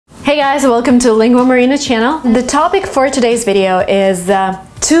Hey guys, welcome to Linguamarina channel. The topic for today's video is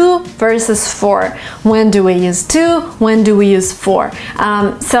to versus for. When do we use to? When do we use for?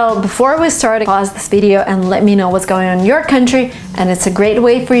 So before we start, pause this video and let me know what's going on in your country, and it's a great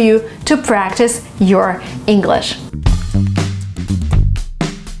way for you to practice your English.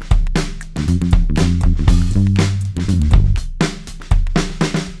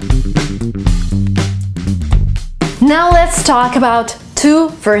 Now let's talk about to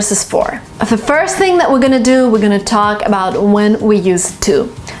versus for. The first thing that we're gonna do, we're gonna talk about when we use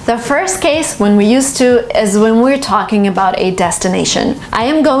to. The first case when we use to is when we're talking about a destination. I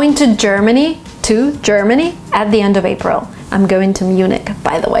am going to Germany at the end of April. I'm going to Munich,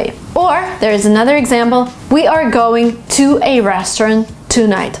 by the way. Or there's another example. We are going to a restaurant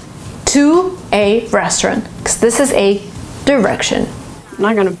tonight. To a restaurant, because this is a direction. I'm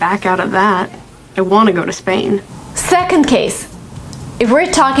not gonna back out of that. I want to go to Spain. Second case, if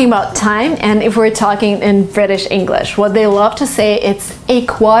we're talking about time and if we're talking in British English, what they love to say, it's a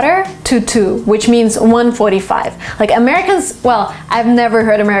quarter to 2, which means 1:45. Like Americans, well, I've never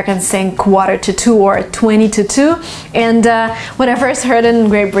heard Americans saying quarter to 2 or 20 to 2. And when I first heard it in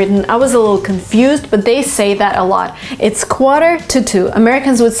Great Britain, I was a little confused, but they say that a lot. It's quarter to 2.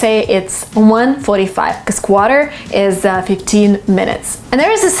 Americans would say it's 1:45 because quarter is 15 minutes. And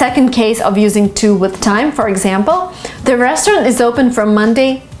there is a second case of using to with time. For example, the restaurant is open from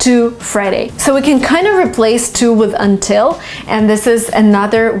Monday to Friday. So we can kind of replace to with until, and this is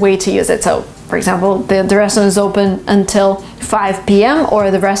another way to use it. So for example, the restaurant is open until 5 p.m.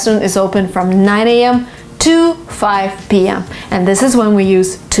 or the restaurant is open from 9 a.m. to 5 p.m. and this is when we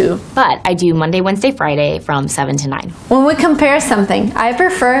use to. But I do Monday, Wednesday, Friday from 7 to 9. When we compare something, I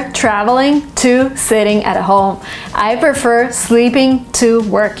prefer traveling to sitting at home. I prefer sleeping to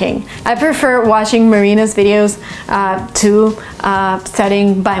working. I prefer watching Marina's videos to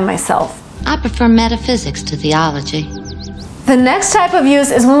studying by myself. I prefer metaphysics to theology. The next type of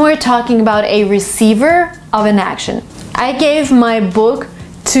use is when we're talking about a receiver of an action. I gave my book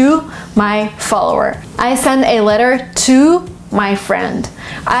to my follower. I sent a letter to my friend.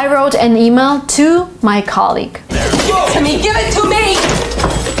 I wrote an email to my colleague. Give it to me! Give it to me!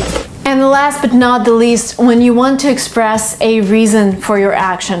 And last but not the least, when you want to express a reason for your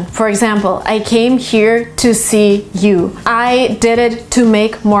action. For example, I came here to see you. I did it to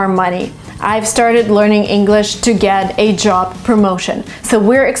make more money. I've started learning English to get a job promotion. So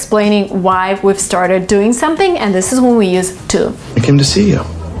we're explaining why we've started doing something, and this is when we use to. I came to see you.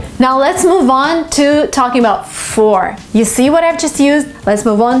 Now let's move on to talking about for. You see what I've just used? Let's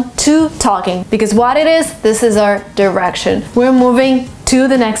move on to talking, because what it is, this is our direction. We're moving to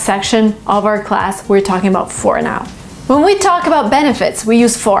the next section of our class. We're talking about for now. When we talk about benefits, we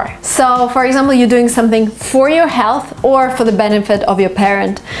use for. So, for example, you're doing something for your health or for the benefit of your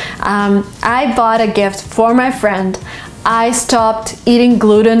parent. I bought a gift for my friend. I stopped eating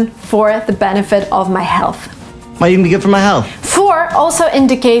gluten for the benefit of my health. Why you get for my health? For also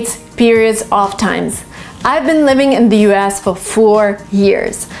indicates periods of times. I've been living in the US for 4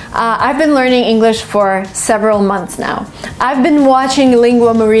 years. I've been learning English for several months now. I've been watching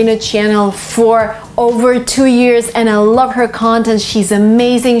Linguamarina channel for over 2 years and I love her content. She's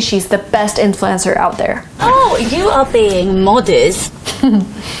amazing. She's the best influencer out there. Oh, you are being modest.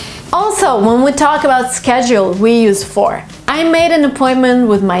 Also, when we talk about schedule, we use for. I made an appointment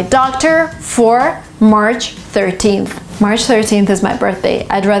with my doctor for March 13th. March 13th is my birthday.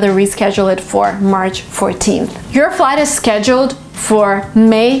 I'd rather reschedule it for March 14th. Your flight is scheduled for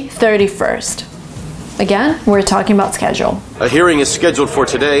May 31st. Again, we're talking about schedule. A hearing is scheduled for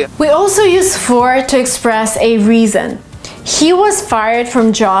today. We also use for to express a reason. He was fired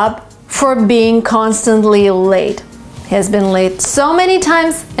from job for being constantly late. He has been late so many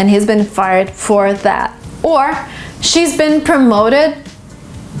times and he's been fired for that. Or she's been promoted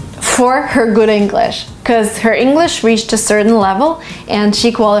for her good English, because her English reached a certain level and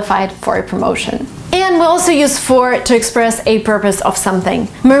she qualified for a promotion. And we also use for to express a purpose of something.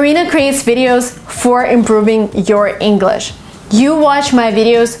 Marina creates videos for improving your English. You watch my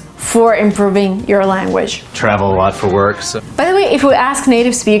videos for improving your language. Travel a lot for work. So. By the way, if we ask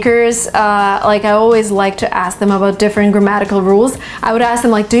native speakers, like I always like to ask them about different grammatical rules, I would ask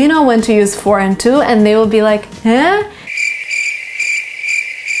them like, do you know when to use for and to? And they will be like, huh?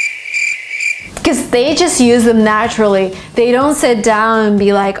 Because they just use them naturally. They don't sit down and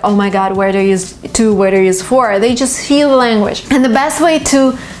be like, oh my god, where to use to, where to use for. They just feel the language. And the best way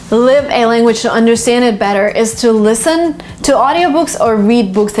to live a language, to understand it better, is to listen to audiobooks or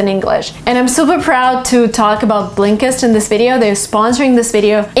read books in English. And I'm super proud to talk about Blinkist in this video. They're sponsoring this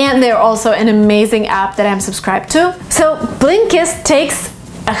video and they're also an amazing app that I'm subscribed to. So Blinkist takes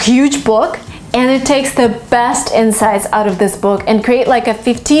a huge book, and it takes the best insights out of this book and create like a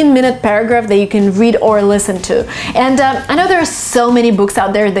 15-minute paragraph that you can read or listen to. And I know there are so many books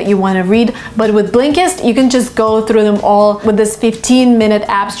out there that you want to read, but with Blinkist you can just go through them all with this 15-minute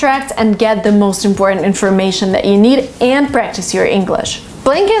abstract and get the most important information that you need and practice your English.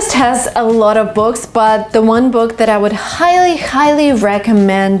 Blinkist has a lot of books, but the one book that I would highly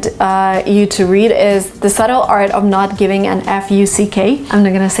recommend you to read is The Subtle Art of Not Giving an Fuck. I'm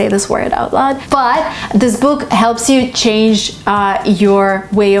not gonna say this word out loud, but this book helps you change your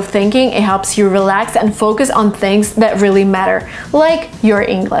way of thinking. It helps you relax and focus on things that really matter, like your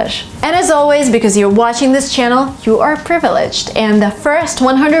English. And as always, because you're watching this channel, you are privileged, and the first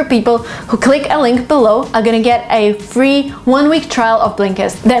 100 people who click a link below are gonna get a free 1-week trial of Blinkist.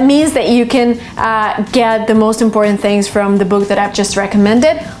 That means that you can get the most important things from the book that I've just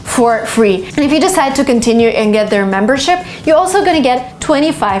recommended for free. And if you decide to continue and get their membership, you're also going to get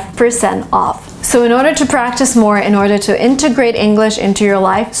 25% off. So in order to practice more, in order to integrate English into your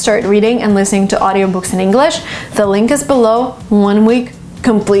life, start reading and listening to audiobooks in English. The link is below. 1 week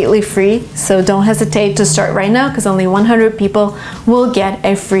completely free, so don't hesitate to start right now, because only 100 people will get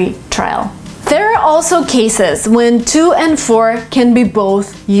a free trial. There are also cases when to and for can be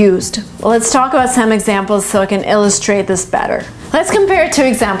both used. Let's talk about some examples so I can illustrate this better. Let's compare 2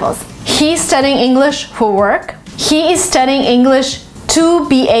 examples. He's studying English for work. He is studying English to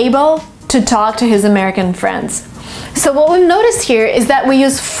be able to talk to his American friends. So what we've noticed here is that we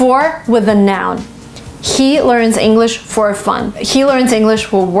use for with a noun. He learns English for fun. He learns English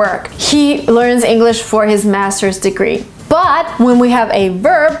for work. He learns English for his master's degree. But when we have a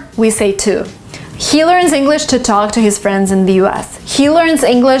verb, we say to. He learns English to talk to his friends in the US. He learns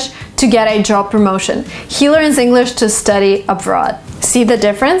English to get a job promotion. He learns English to study abroad. See the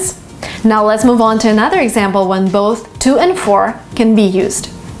difference? Now let's move on to another example when both to and for can be used.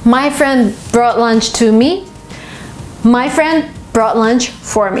 My friend brought lunch to me. My friend brought lunch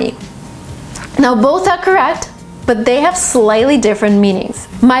for me. Now both are correct, but they have slightly different meanings.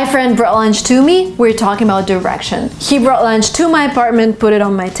 My friend brought lunch to me, we're talking about direction. He brought lunch to my apartment, put it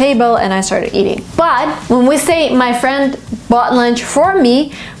on my table, and I started eating. But when we say my friend bought lunch for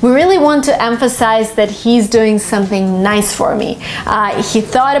me, we really want to emphasize that he's doing something nice for me. He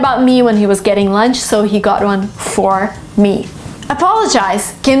thought about me when he was getting lunch, so he got one for me.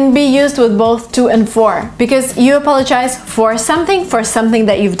 Apologize can be used with both to and for, because you apologize for something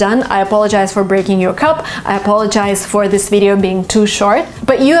that you've done. I apologize for breaking your cup. I apologize for this video being too short.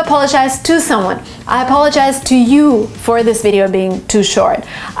 But you apologize to someone. I apologize to you for this video being too short.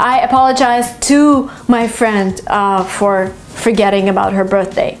 I apologize to my friend for forgetting about her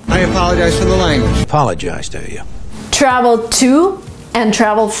birthday. I apologize for the language. Apologize to you. Travel to and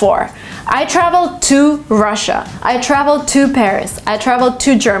travel for. I traveled to Russia. I traveled to Paris. I traveled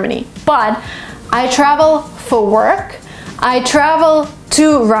to Germany. But I travel for work. I travel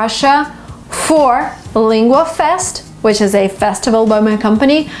to Russia for Lingua Fest, which is a festival by my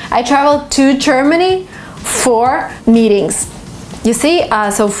company. I travel to Germany for meetings. You see,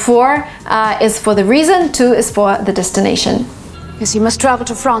 so for is for the reason, to is for the destination. Yes, you must travel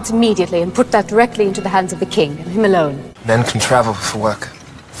to France immediately and put that directly into the hands of the king and him alone. Men can travel for work.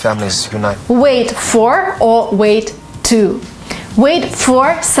 Families unite. Wait for or wait to. Wait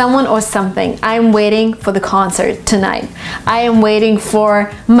for someone or something. I'm waiting for the concert tonight. I am waiting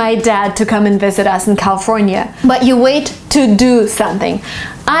for my dad to come and visit us in California. But you wait to do something.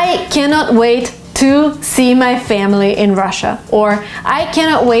 I cannot wait to see my family in Russia. Or I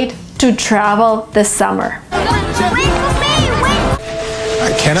cannot wait to travel this summer.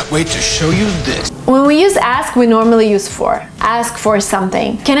 I cannot wait to show you this. When we use ask, we normally use for. Ask for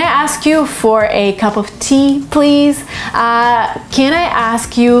something. Can I ask you for a cup of tea, please? Can I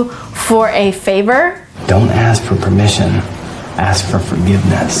ask you for a favor? Don't ask for permission. Ask for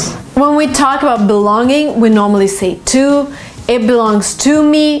forgiveness. When we talk about belonging, we normally say to. It belongs to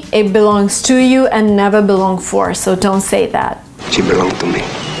me, it belongs to you, and never belong for, so don't say that. She belonged to me.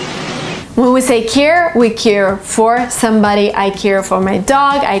 When we say care, we care for somebody. I care for my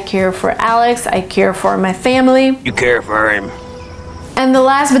dog, I care for Alex, I care for my family. You care for him. And the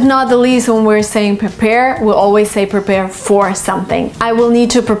last but not the least, when we're saying prepare, we always say prepare for something. I will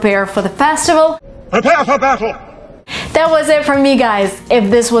need to prepare for the festival. Prepare for battle! That was it from me, guys. If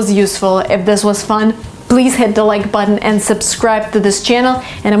this was useful, if this was fun, please hit the like button and subscribe to this channel.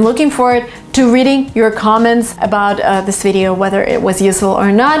 And I'm looking forward to reading your comments about this video, whether it was useful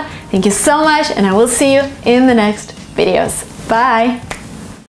or not. Thank you so much, and I will see you in the next videos. Bye!